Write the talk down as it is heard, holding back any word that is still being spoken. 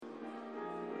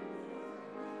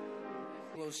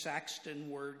Anglo-Saxon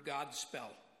word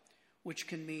Godspell, which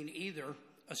can mean either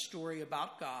a story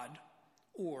about God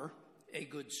or a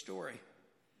good story.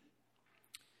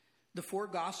 The four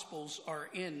Gospels are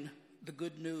in the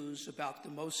good news about the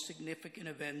most significant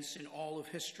events in all of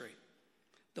history,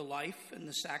 the life and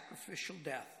the sacrificial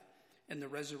death and the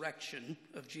resurrection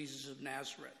of Jesus of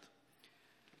Nazareth.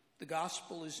 The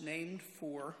Gospel is named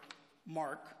for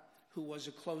Mark, who was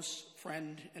a close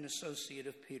friend and associate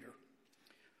of Peter.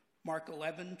 Mark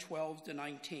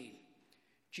 11:12-19.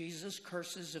 Jesus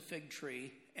curses a fig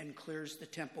tree and clears the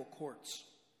temple courts.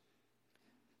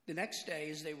 The next day,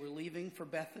 as they were leaving for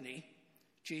Bethany,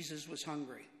 Jesus was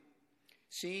hungry.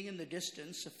 Seeing in the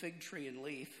distance a fig tree in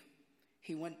leaf,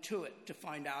 he went to it to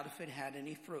find out if it had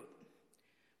any fruit.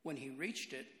 When he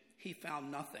reached it, he found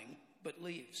nothing but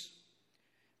leaves,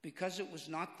 because it was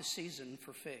not the season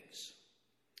for figs.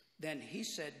 Then he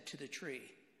said to the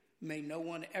tree, "May no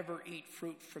one ever eat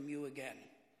fruit from you again."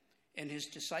 And his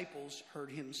disciples heard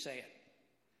him say it.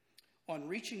 On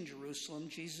reaching Jerusalem,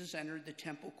 Jesus entered the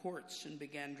temple courts and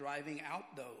began driving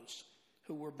out those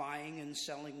who were buying and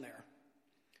selling there.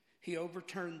 He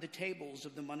overturned the tables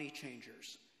of the money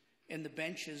changers and the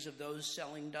benches of those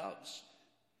selling doves,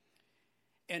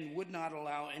 and would not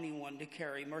allow anyone to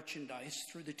carry merchandise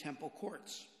through the temple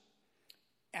courts.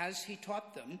 As he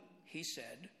taught them, he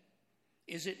said,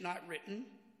 "Is it not written,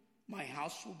 'My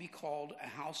house will be called a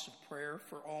house of prayer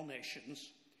for all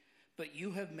nations,' but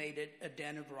you have made it a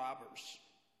den of robbers."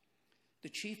 The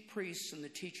chief priests and the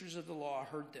teachers of the law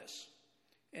heard this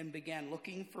and began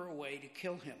looking for a way to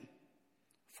kill him,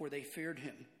 for they feared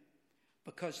him,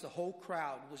 because the whole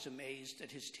crowd was amazed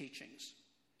at his teachings.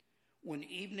 When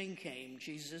evening came,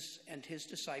 Jesus and his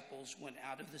disciples went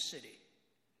out of the city.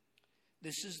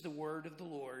 This is the word of the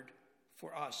Lord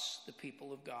for us, the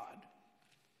people of God.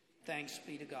 Thanks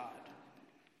be to God.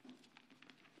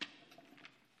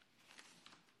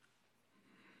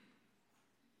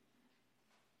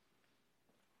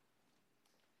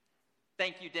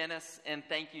 Thank you, Dennis, and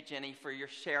thank you, Jenny, for your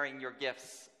sharing your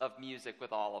gifts of music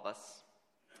with all of us.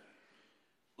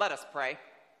 Let us pray.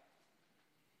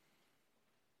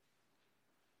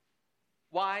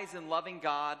 Wise and loving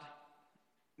God,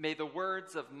 may the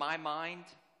words of my mind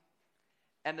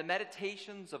and the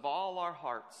meditations of all our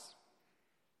hearts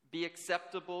be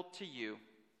acceptable to you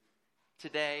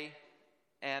today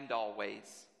and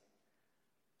always.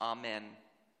 Amen.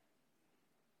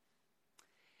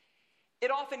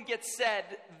 It often gets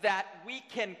said that we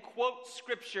can quote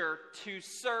Scripture to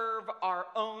serve our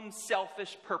own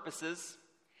selfish purposes.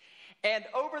 And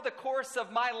over the course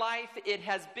of my life, it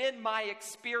has been my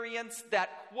experience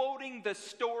that quoting the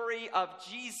story of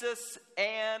Jesus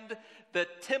and the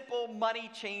temple money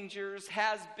changers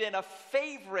has been a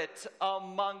favorite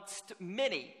amongst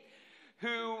many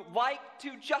who like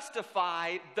to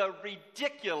justify the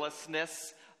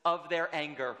ridiculousness of their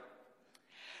anger.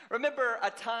 Remember a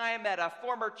time at a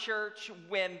former church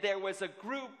when there was a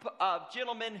group of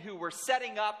gentlemen who were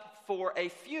setting up for a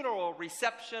funeral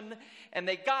reception, and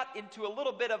they got into a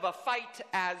little bit of a fight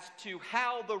as to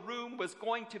how the room was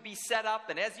going to be set up.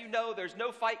 And as you know, there's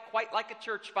no fight quite like a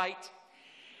church fight.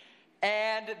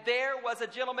 And there was a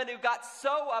gentleman who got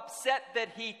so upset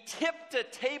that he tipped a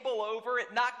table over.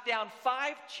 It knocked down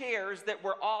 5 chairs that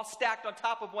were all stacked on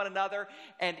top of one another,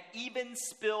 and even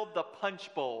spilled the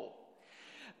punch bowl.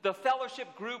 The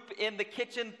fellowship group in the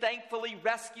kitchen thankfully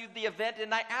rescued the event,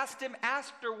 and I asked him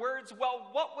afterwards, well,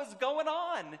 what was going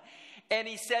on? And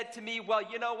he said to me, well,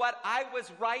 you know what? I was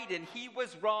right and he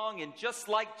was wrong, and just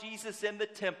like Jesus in the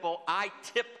temple, I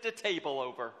tipped a table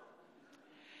over.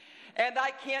 And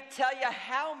I can't tell you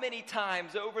how many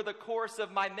times over the course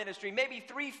of my ministry, maybe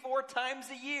 3-4 times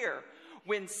a year,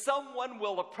 when someone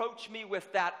will approach me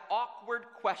with that awkward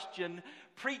question,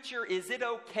 "Preacher, is it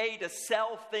okay to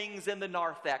sell things in the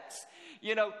narthex?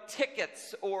 You know,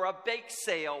 tickets or a bake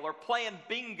sale or playing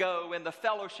bingo in the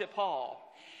fellowship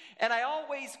hall." And I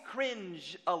always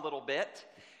cringe a little bit,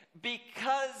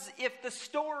 because if the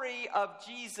story of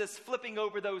Jesus flipping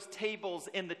over those tables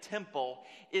in the temple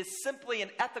is simply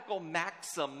an ethical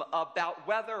maxim about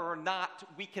whether or not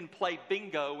we can play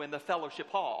bingo in the fellowship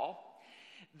hall,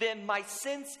 then my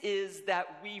sense is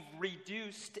that we've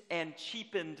reduced and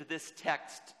cheapened this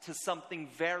text to something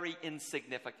very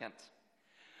insignificant.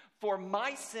 For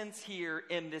my sense here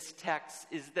in this text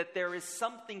is that there is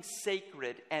something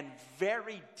sacred and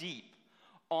very deep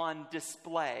on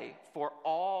display for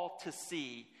all to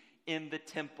see in the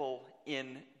temple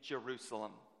in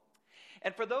Jerusalem.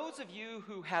 And for those of you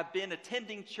who have been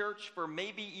attending church for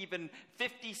maybe even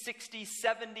 50, 60,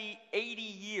 70, 80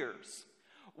 years,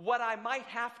 what I might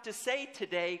have to say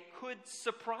today could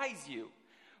surprise you.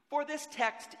 For this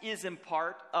text is in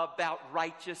part about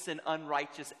righteous and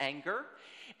unrighteous anger,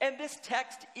 and this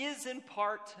text is in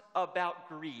part about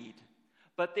greed.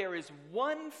 But there is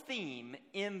one theme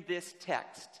in this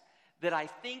text that I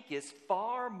think is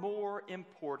far more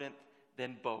important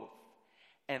than both,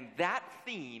 and that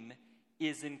theme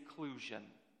is inclusion.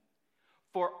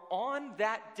 For on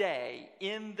that day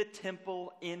in the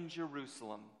temple in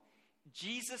Jerusalem,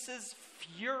 Jesus'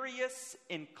 furious,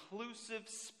 inclusive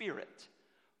spirit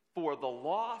for the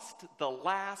lost, the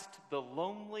last, the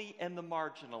lonely, and the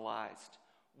marginalized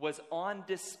was on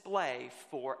display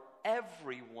for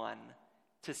everyone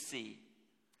to see.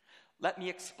 Let me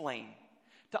explain.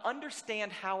 To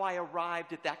understand how I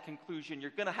arrived at that conclusion, you're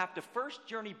going to have to first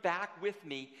journey back with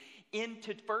me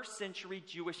into first century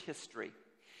Jewish history.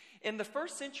 In the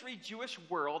first century Jewish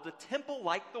world, a temple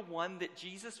like the one that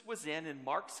Jesus was in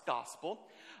Mark's gospel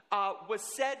was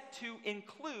said to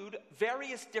include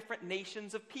various different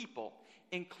nations of people,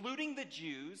 including the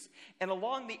Jews, and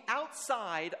along the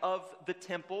outside of the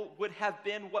temple would have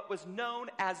been what was known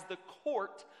as the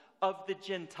court of the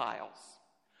Gentiles.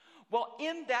 Well,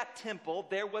 in that temple,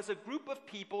 there was a group of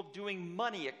people doing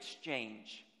money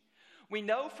exchange. We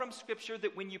know from Scripture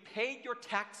that when you paid your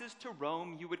taxes to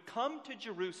Rome, you would come to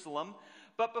Jerusalem,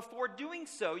 but before doing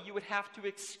so, you would have to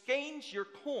exchange your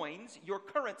coins, your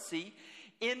currency,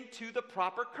 into the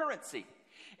proper currency.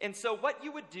 And so what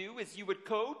you would do is you would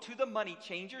go to the money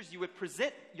changers, you would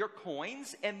present your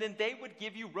coins, and then they would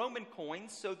give you Roman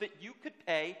coins so that you could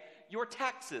pay your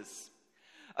taxes.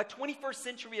 A 21st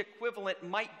century equivalent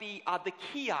might be the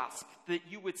kiosk that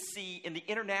you would see in the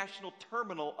international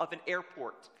terminal of an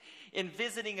airport. In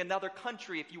visiting another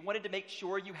country, if you wanted to make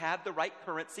sure you had the right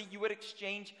currency, you would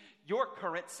exchange your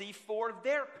currency for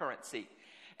their currency.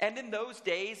 And in those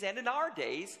days, and in our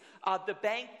days, the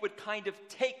bank would kind of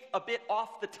take a bit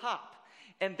off the top,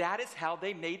 and that is how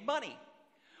they made money.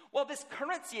 Well, this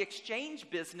currency exchange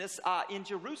business in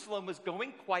Jerusalem was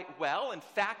going quite well. In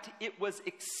fact, it was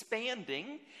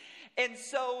expanding. And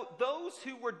so those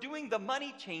who were doing the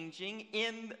money changing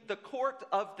in the court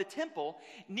of the temple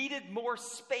needed more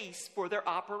space for their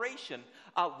operation.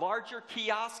 A larger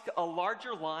kiosk,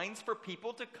 larger lines for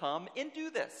people to come and do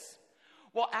this.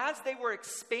 Well, as they were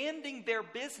expanding their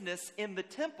business in the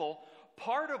temple,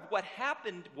 part of what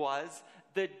happened was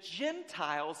the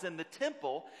Gentiles in the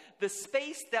temple, the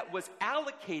space that was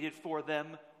allocated for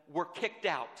them, were kicked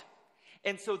out.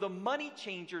 And so the money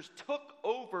changers took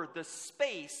over the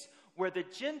space where the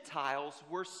Gentiles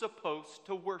were supposed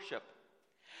to worship.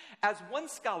 As one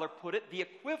scholar put it, the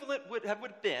equivalent would have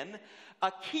been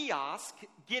a kiosk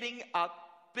getting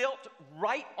built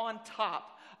right on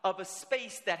top of a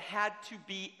space that had to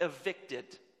be evicted.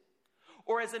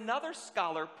 Or as another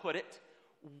scholar put it,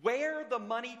 where the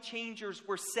money changers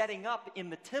were setting up in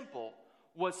the temple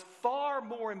was far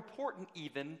more important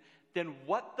even than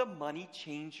what the money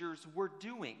changers were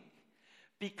doing.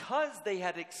 Because they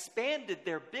had expanded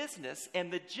their business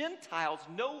and the Gentiles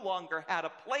no longer had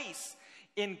a place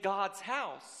in God's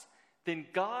house, then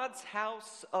God's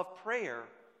house of prayer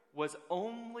was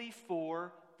only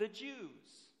for the Jews.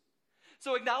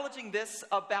 So acknowledging this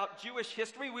about Jewish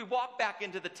history, we walk back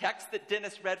into the text that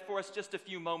Dennis read for us just a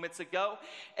few moments ago,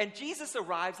 and Jesus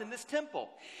arrives in this temple.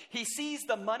 He sees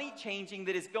the money changing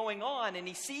that is going on, and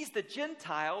he sees the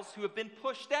Gentiles who have been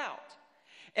pushed out.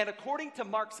 And according to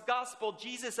Mark's gospel,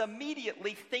 Jesus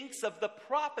immediately thinks of the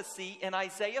prophecy in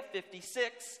Isaiah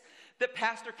 56 that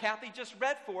Pastor Kathy just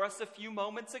read for us a few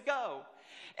moments ago.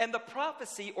 And the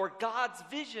prophecy, or God's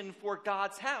vision for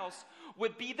God's house,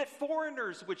 would be that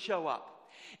foreigners would show up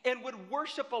and would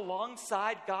worship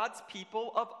alongside God's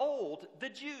people of old, the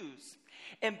Jews.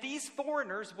 And these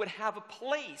foreigners would have a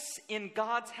place in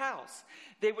God's house.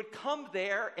 They would come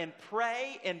there and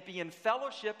pray and be in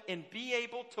fellowship and be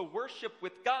able to worship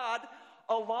with God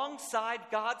alongside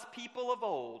God's people of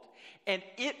old. And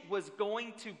it was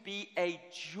going to be a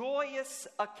joyous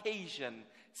occasion,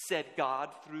 said God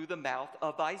through the mouth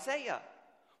of Isaiah.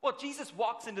 Well, Jesus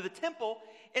walks into the temple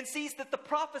and sees that the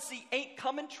prophecy ain't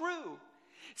coming true.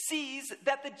 Sees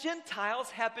that the Gentiles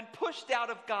have been pushed out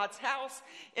of God's house,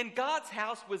 and God's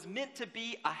house was meant to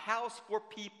be a house for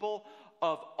people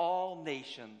of all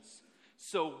nations.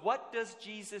 So what does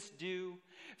Jesus do?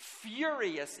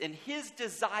 Furious in his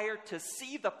desire to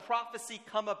see the prophecy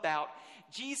come about,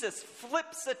 Jesus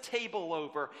flips a table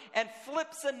over and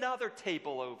flips another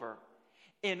table over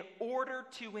in order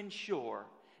to ensure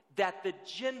that the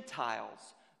Gentiles,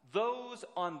 those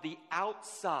on the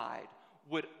outside,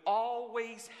 would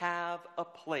always have a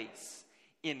place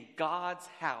in God's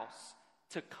house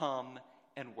to come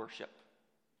and worship.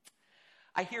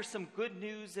 I hear some good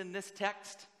news in this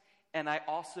text and I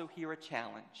also hear a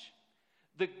challenge.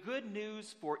 The good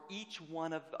news for each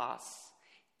one of us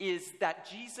is that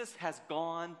Jesus has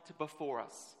gone before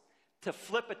us to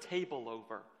flip a table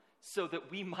over so that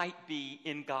we might be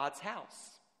in God's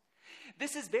house.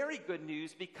 This is very good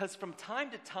news because from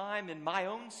time to time in my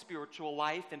own spiritual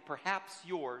life, and perhaps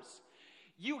yours,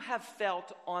 you have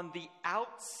felt on the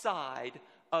outside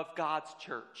of God's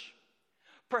church.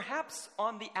 Perhaps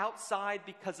on the outside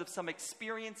because of some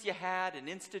experience you had in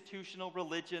institutional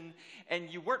religion and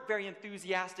you weren't very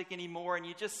enthusiastic anymore and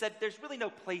you just said, there's really no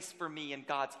place for me in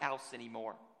God's house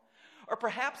anymore. Or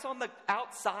perhaps on the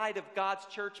outside of God's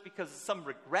church because of some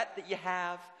regret that you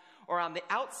have, or on the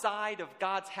outside of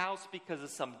God's house because of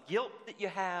some guilt that you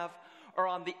have, or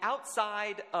on the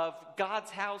outside of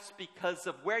God's house because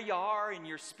of where you are in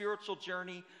your spiritual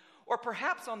journey, or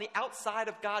perhaps on the outside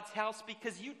of God's house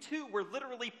because you too were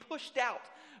literally pushed out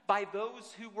by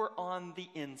those who were on the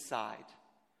inside.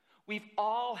 We've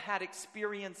all had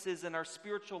experiences in our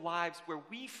spiritual lives where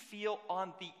we feel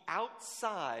on the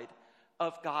outside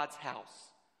of God's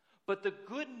house. But the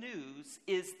good news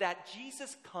is that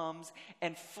Jesus comes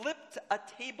and flipped a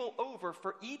table over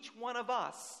for each one of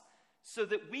us so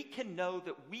that we can know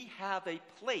that we have a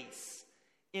place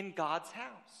in God's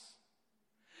house.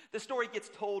 The story gets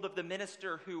told of the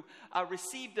minister who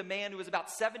received a man who was about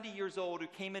 70 years old who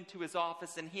came into his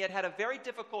office, and he had a very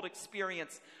difficult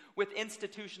experience with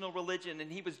institutional religion,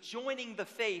 and he was joining the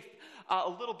faith a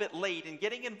little bit late and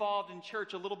getting involved in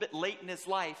church a little bit late in his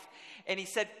life. And he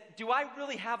said, "Do I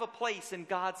really have a place in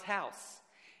God's house?"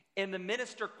 And the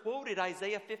minister quoted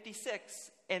Isaiah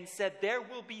 56 and said, "There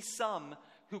will be some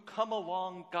who come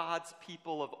along God's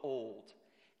people of old,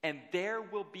 and there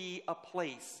will be a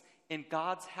place in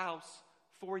God's house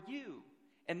for you."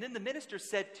 And then the minister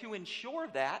said, to ensure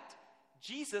that,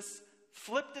 Jesus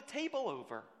flipped a table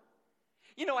over.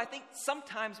 You know, I think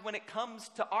sometimes when it comes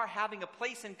to our having a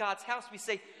place in God's house, we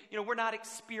say, we're not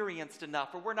experienced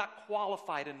enough, or we're not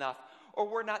qualified enough, or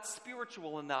we're not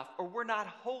spiritual enough, or we're not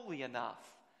holy enough.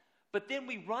 But then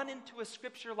we run into a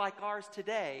scripture like ours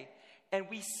today, and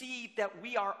we see that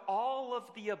we are all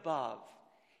of the above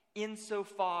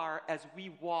insofar as we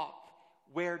walk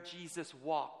where Jesus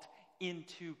walked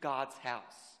into God's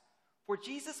house. For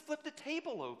Jesus flipped a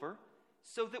table over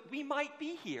so that we might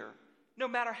be here, no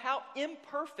matter how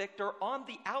imperfect or on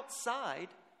the outside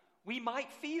we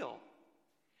might feel.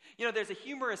 There's a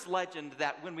humorous legend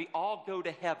that when we all go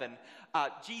to heaven,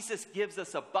 Jesus gives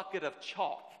us a bucket of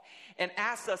chalk and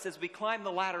asks us as we climb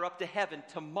the ladder up to heaven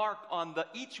to mark on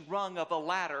each rung of a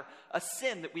ladder a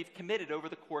sin that we've committed over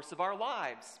the course of our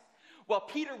lives. Well,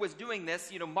 Peter was doing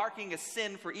this, marking a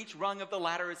sin for each rung of the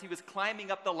ladder as he was climbing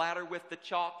up the ladder with the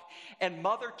chalk, and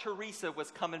Mother Teresa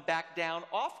was coming back down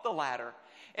off the ladder.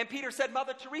 And Peter said,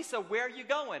 "Mother Teresa, where are you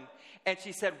going?" And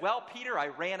she said, "Well, Peter, I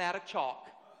ran out of chalk."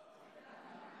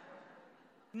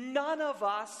 None of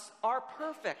us are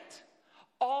perfect.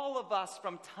 All of us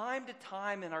from time to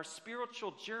time in our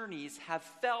spiritual journeys have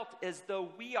felt as though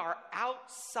we are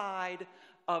outside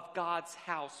of God's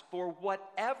house for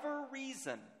whatever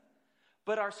reason.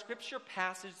 But our scripture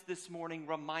passage this morning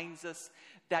reminds us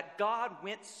that God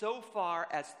went so far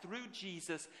as through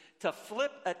Jesus to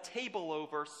flip a table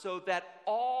over so that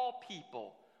all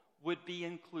people would be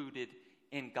included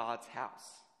in God's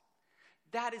house.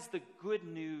 That is the good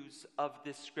news of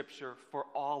this scripture for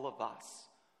all of us.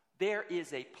 There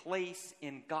is a place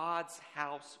in God's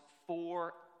house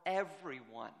for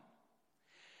everyone.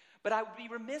 But I would be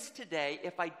remiss today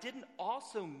if I didn't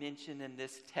also mention in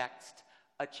this text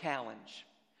a challenge.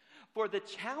 For the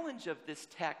challenge of this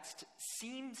text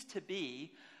seems to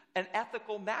be an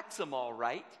ethical maxim, all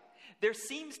right? There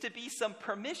seems to be some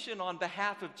permission on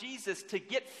behalf of Jesus to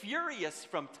get furious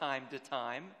from time to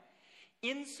time,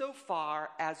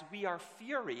 insofar as we are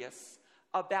furious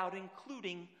about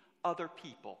including other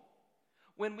people.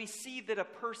 When we see that a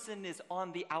person is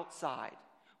on the outside,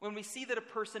 when we see that a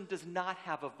person does not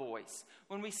have a voice,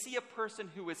 when we see a person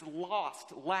who is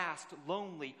lost, last,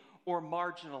 lonely, or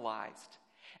marginalized,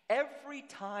 every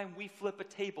time we flip a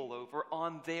table over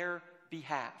on their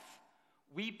behalf,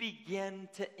 we begin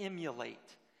to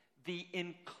emulate the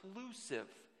inclusive,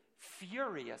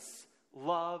 furious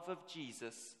love of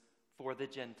Jesus for the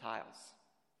Gentiles.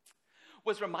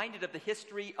 Was reminded of the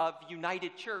history of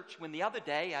United Church when the other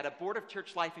day at a Board of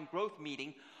Church Life and Growth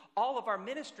meeting, all of our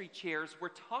ministry chairs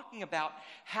were talking about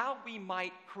how we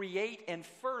might create and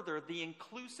further the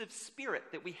inclusive spirit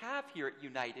that we have here at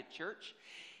United Church.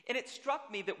 And it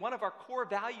struck me that one of our core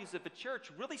values of the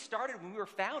church really started when we were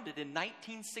founded in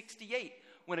 1968,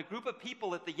 when a group of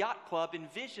people at the Yacht Club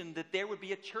envisioned that there would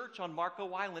be a church on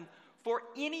Marco Island for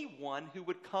anyone who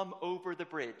would come over the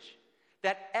bridge,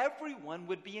 that everyone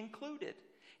would be included.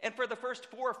 And for the first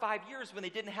 4 or 5 years, when they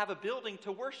didn't have a building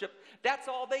to worship, that's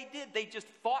all they did. They just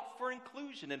fought for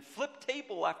inclusion and flipped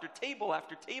table after table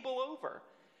after table over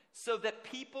so that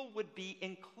people would be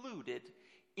included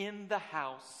in the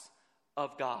house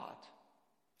of God.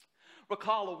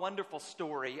 Recall a wonderful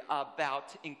story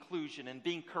about inclusion and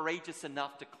being courageous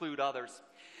enough to include others.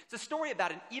 It's a story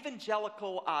about an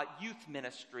evangelical youth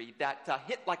ministry that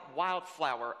hit like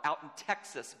wildflower out in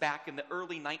Texas back in the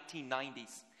early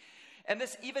 1990s. And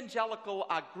this evangelical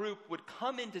group would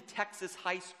come into Texas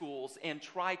high schools and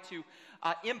try to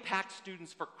impact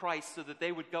students for Christ so that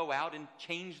they would go out and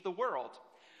change the world.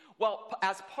 Well,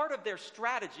 as part of their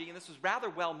strategy, and this was rather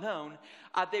well known,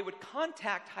 they would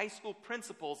contact high school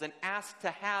principals and ask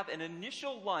to have an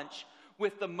initial lunch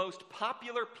with the most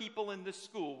popular people in the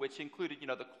school, which included,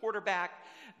 the quarterback,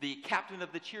 the captain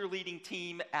of the cheerleading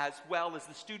team, as well as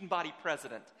the student body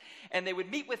president. And they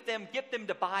would meet with them, get them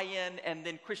to buy in, and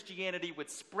then Christianity would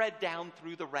spread down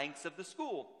through the ranks of the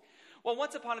school. Well,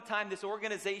 once upon a time, this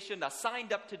organization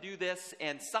signed up to do this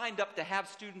and signed up to have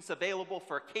students available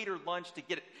for a catered lunch to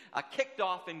get it kicked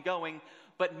off and going,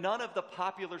 but none of the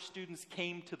popular students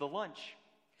came to the lunch.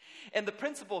 And the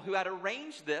principal who had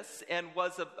arranged this and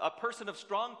was a person of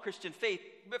strong Christian faith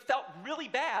felt really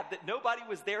bad that nobody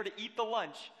was there to eat the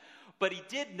lunch. But he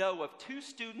did know of 2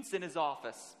 students in his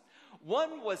office.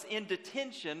 One was in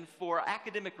detention for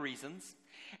academic reasons,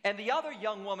 and the other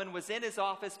young woman was in his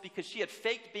office because she had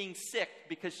faked being sick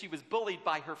because she was bullied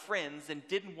by her friends and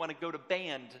didn't want to go to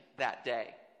band that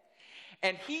day.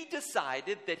 And he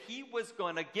decided that he was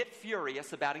going to get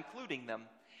furious about including them,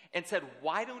 and said,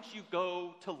 why don't you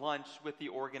go to lunch with the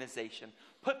organization?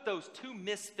 Put those 2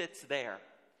 misfits there.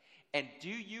 And do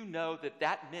you know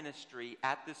that ministry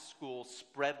at this school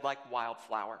spread like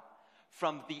wildflower?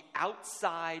 From the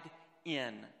outside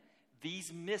in,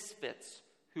 these misfits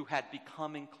who had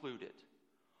become included.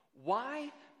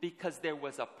 Why? Because there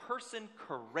was a person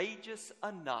courageous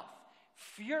enough,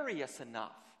 furious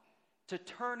enough, to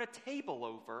turn a table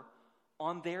over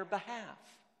on their behalf.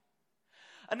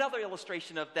 Another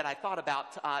illustration that I thought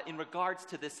about in regards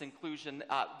to this inclusion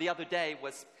the other day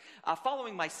was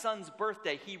following my son's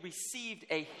birthday, he received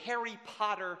a Harry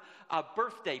Potter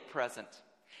birthday present.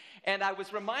 And I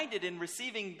was reminded in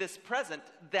receiving this present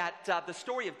that the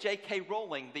story of J.K.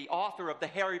 Rowling, the author of the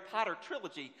Harry Potter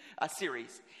trilogy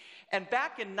series, and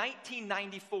back in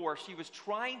 1994, she was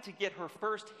trying to get her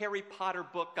first Harry Potter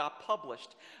book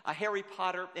published, Harry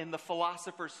Potter and the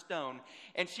Philosopher's Stone.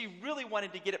 And she really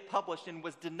wanted to get it published and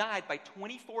was denied by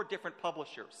 24 different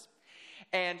publishers.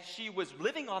 And she was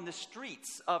living on the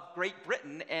streets of Great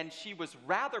Britain, and she was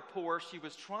rather poor. She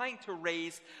was trying to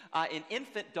raise an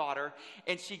infant daughter,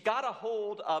 and she got a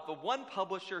hold of one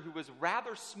publisher who was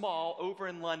rather small over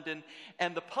in London,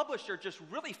 and the publisher just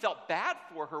really felt bad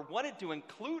for her, wanted to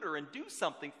include her and do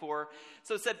something for her,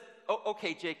 so said,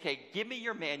 okay, JK, give me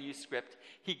your manuscript.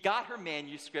 He got her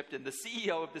manuscript, and the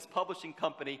CEO of this publishing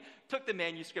company took the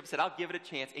manuscript, said, I'll give it a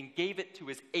chance, and gave it to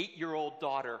his 8-year-old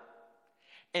daughter.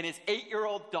 And his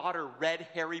 8-year-old daughter read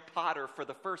Harry Potter for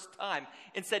the first time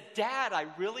and said, Dad, I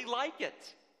really like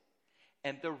it.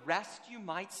 And the rest, you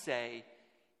might say,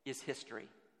 is history.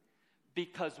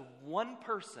 Because one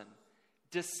person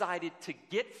decided to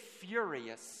get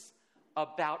furious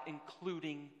about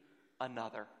including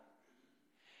another.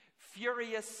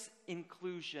 Furious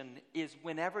inclusion is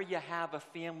whenever you have a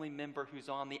family member who's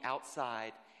on the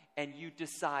outside and you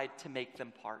decide to make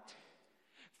them part.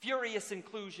 Furious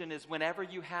inclusion is whenever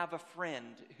you have a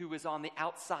friend who is on the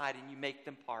outside and you make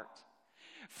them part.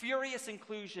 Furious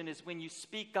inclusion is when you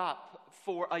speak up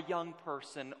for a young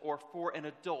person or for an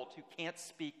adult who can't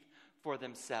speak for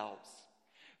themselves.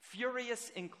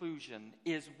 Furious inclusion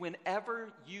is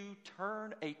whenever you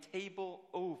turn a table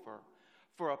over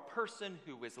for a person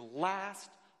who is last,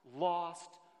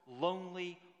 lost,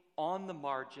 lonely, on the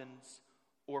margins,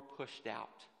 or pushed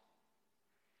out.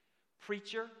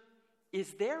 Preacher,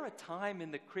 is there a time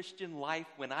in the Christian life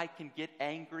when I can get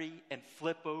angry and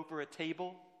flip over a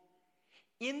table?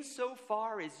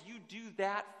 Insofar as you do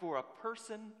that for a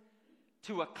person,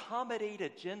 to accommodate a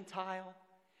Gentile,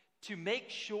 to make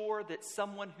sure that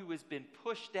someone who has been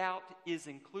pushed out is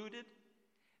included,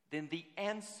 then the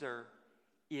answer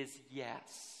is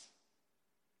yes.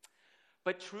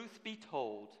 But truth be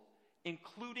told,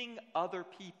 including other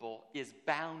people is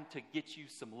bound to get you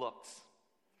some looks.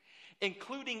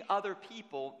 Including other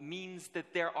people means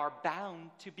that there are bound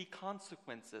to be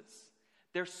consequences.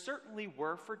 There certainly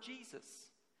were for Jesus.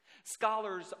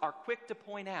 Scholars are quick to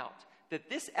point out that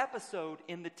this episode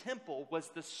in the temple was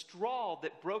the straw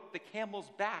that broke the camel's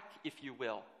back, if you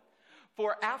will.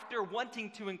 For after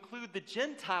wanting to include the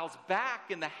Gentiles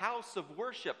back in the house of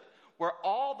worship, where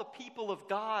all the people of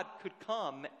God could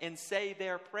come and say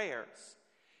their prayers,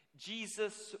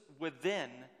 Jesus would then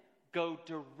go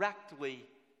directly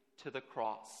to the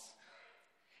cross.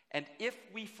 And if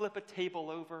we flip a table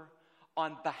over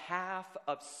on behalf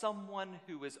of someone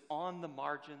who is on the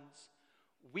margins,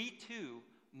 we too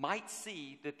might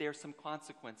see that there's some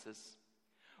consequences.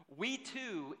 We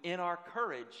too, in our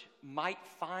courage, might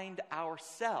find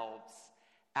ourselves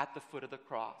at the foot of the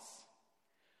cross.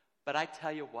 But I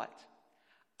tell you what,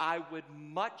 I would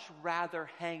much rather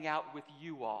hang out with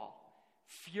you all,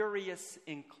 furious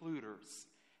includers,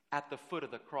 at the foot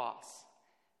of the cross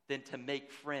than to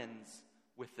make friends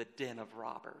with the den of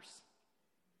robbers.